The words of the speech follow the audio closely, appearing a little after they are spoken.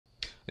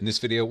In this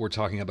video, we're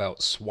talking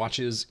about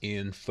swatches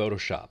in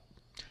Photoshop.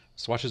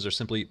 Swatches are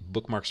simply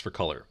bookmarks for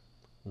color.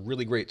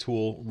 Really great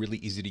tool, really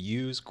easy to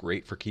use,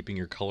 great for keeping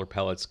your color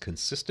palettes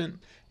consistent,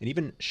 and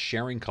even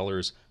sharing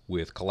colors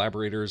with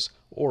collaborators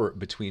or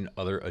between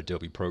other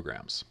Adobe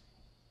programs.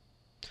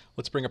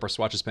 Let's bring up our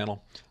swatches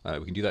panel.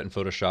 We can do that in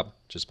Photoshop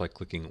just by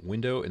clicking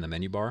Window in the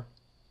menu bar,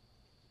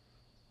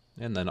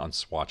 and then on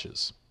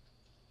Swatches.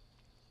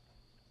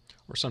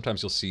 Or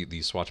sometimes you'll see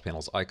the swatch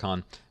panel's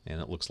icon, and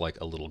it looks like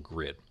a little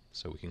grid.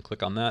 So we can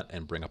click on that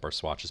and bring up our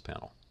swatches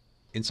panel.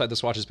 Inside the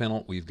swatches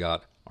panel, we've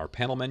got our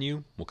panel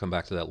menu. We'll come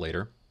back to that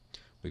later.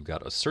 We've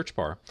got a search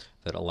bar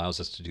that allows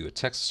us to do a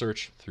text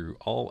search through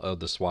all of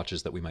the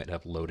swatches that we might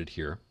have loaded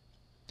here.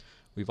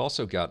 We've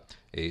also got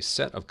a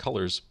set of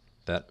colors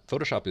that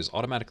Photoshop is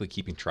automatically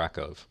keeping track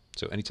of.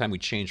 So anytime we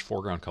change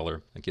foreground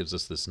color, it gives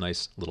us this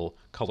nice little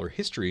color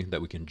history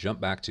that we can jump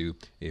back to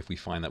if we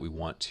find that we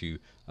want to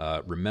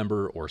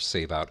remember or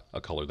save out a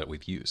color that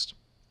we've used.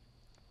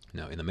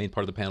 Now in the main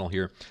part of the panel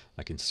here,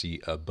 I can see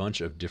a bunch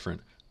of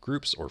different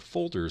groups or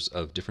folders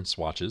of different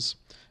swatches,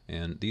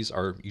 and these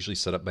are usually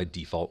set up by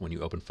default when you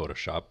open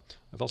Photoshop.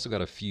 I've also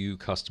got a few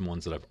custom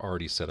ones that I've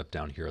already set up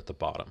down here at the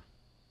bottom.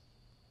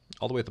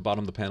 All the way at the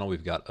bottom of the panel,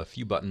 we've got a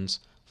few buttons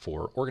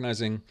for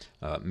organizing,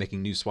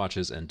 making new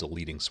swatches, and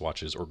deleting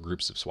swatches or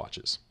groups of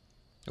swatches.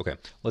 Okay,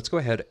 let's go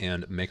ahead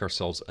and make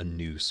ourselves a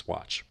new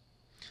swatch.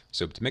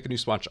 So to make a new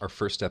swatch, our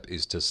first step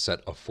is to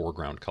set a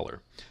foreground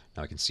color.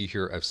 Now I can see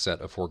here I've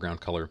set a foreground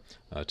color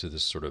to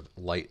this sort of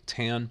light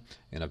tan,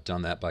 and I've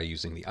done that by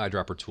using the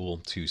eyedropper tool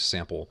to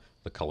sample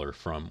the color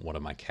from one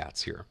of my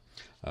cats here.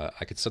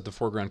 I could set the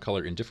foreground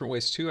color in different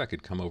ways too. I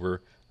could come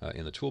over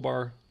in the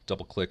toolbar,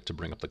 double click to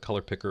bring up the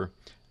color picker,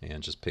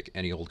 and just pick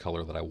any old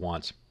color that I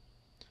want.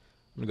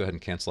 I'm going to go ahead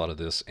and cancel out of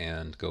this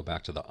and go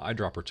back to the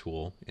eyedropper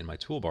tool in my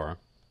toolbar,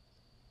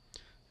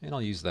 and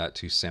I'll use that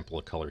to sample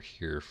a color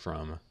here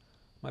from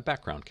my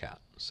background cat.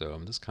 So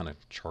this kind of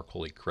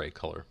charcoaly gray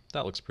color.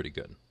 That looks pretty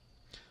good.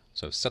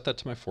 So I've set that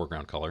to my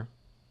foreground color.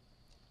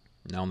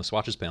 Now on the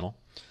swatches panel,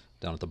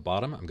 down at the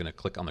bottom, I'm going to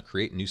click on the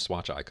create new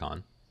swatch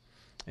icon.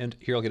 And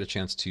here I'll get a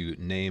chance to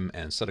name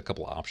and set a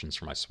couple of options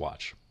for my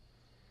swatch.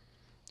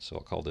 So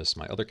I'll call this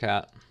my other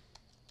cat.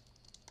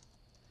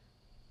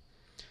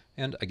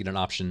 And I get an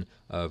option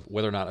of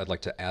whether or not I'd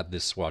like to add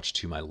this swatch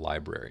to my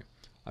library.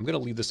 I'm going to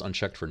leave this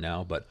unchecked for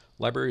now, but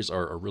libraries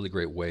are a really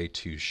great way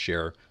to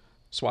share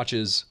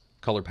swatches,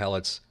 color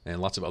palettes,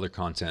 and lots of other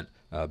content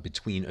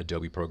between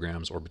Adobe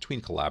programs or between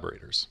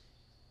collaborators.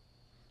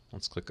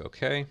 Let's click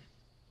OK. And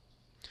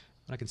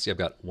I can see I've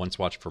got one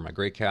swatch for my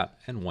gray cat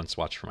and one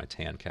swatch for my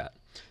tan cat.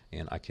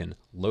 And I can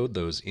load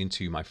those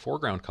into my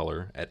foreground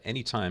color at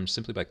any time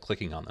simply by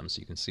clicking on them. So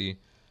you can see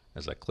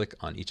as I click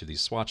on each of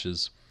these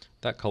swatches,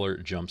 that color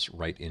jumps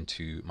right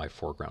into my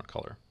foreground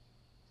color.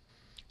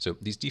 So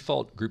these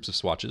default groups of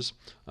swatches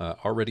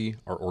already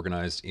are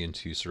organized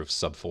into sort of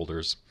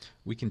subfolders.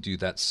 We can do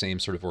that same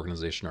sort of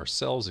organization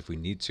ourselves if we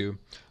need to.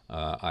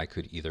 I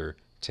could either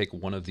take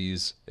one of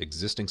these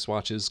existing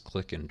swatches,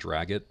 click and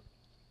drag it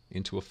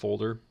into a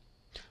folder,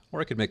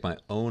 or I could make my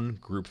own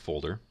group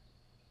folder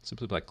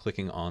simply by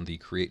clicking on the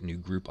create new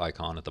group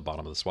icon at the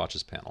bottom of the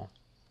swatches panel.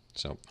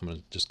 So I'm going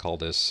to just call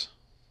this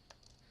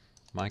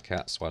my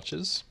cat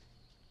swatches.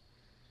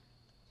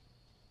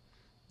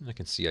 And I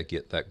can see I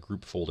get that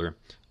group folder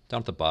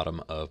down at the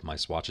bottom of my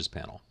swatches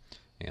panel.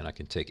 And I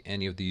can take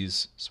any of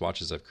these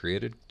swatches I've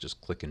created,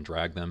 just click and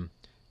drag them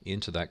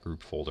into that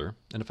group folder.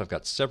 And if I've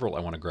got several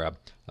I want to grab,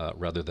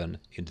 rather than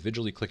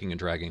individually clicking and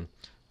dragging,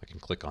 I can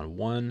click on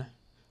one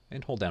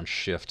and hold down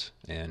Shift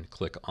and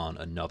click on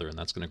another. And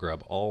that's going to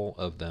grab all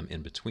of them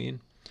in between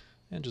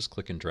and just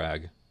click and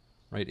drag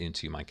right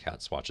into my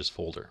cat swatches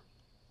folder.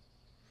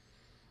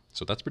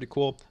 So that's pretty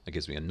cool. That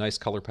gives me a nice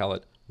color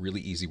palette, really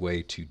easy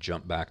way to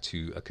jump back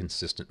to a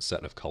consistent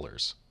set of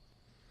colors.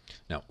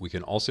 Now we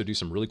can also do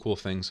some really cool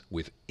things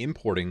with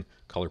importing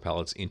color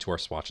palettes into our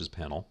swatches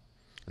panel.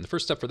 And the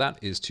first step for that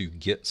is to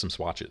get some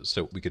swatches.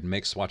 So we could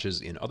make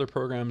swatches in other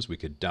programs, we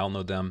could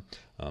download them.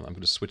 I'm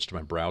going to switch to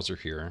my browser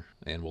here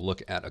and we'll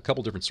look at a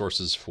couple different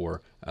sources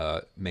for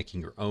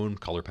making your own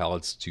color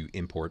palettes to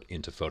import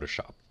into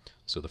Photoshop.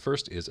 So the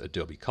first is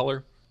Adobe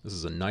Color. This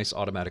is a nice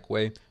automatic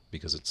way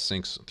because it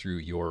syncs through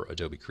your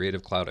Adobe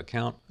Creative Cloud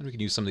account, and we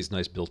can use some of these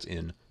nice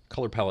built-in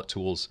color palette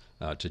tools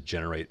to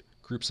generate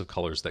groups of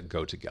colors that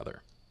go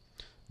together.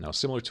 Now a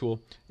similar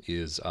tool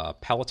is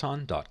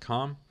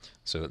Peloton.com.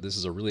 So this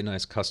is a really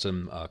nice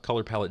custom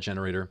color palette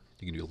generator.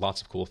 You can do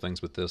lots of cool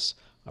things with this.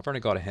 I've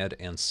already gone ahead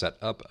and set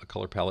up a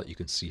color palette you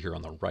can see here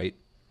on the right,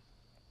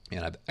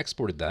 and I've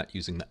exported that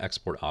using the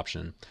export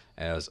option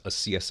as a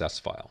CSS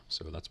file.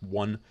 So that's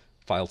one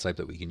file type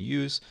that we can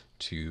use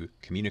to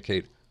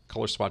communicate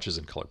color swatches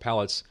and color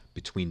palettes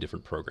between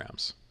different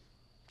programs.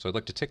 So I'd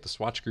like to take the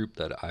swatch group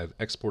that I've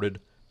exported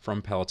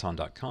from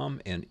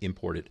Peloton.com and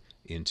import it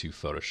into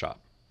Photoshop.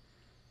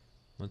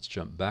 Let's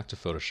jump back to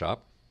Photoshop.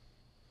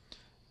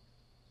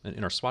 And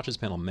in our swatches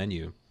panel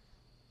menu,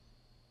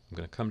 I'm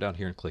going to come down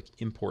here and click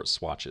Import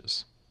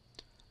Swatches.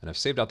 And I've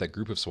saved out that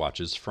group of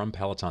swatches from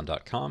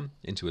Peloton.com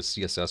into a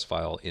CSS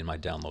file in my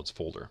downloads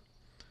folder.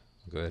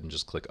 I'll go ahead and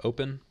just click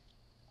open.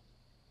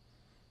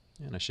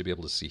 And I should be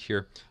able to see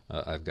here,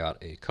 I've got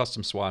a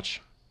custom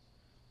swatch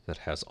that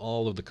has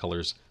all of the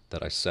colors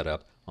that I set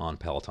up on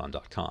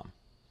Peloton.com.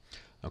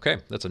 Okay,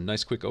 that's a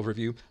nice quick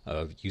overview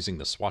of using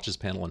the Swatches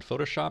panel in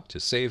Photoshop to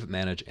save,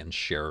 manage, and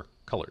share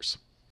colors.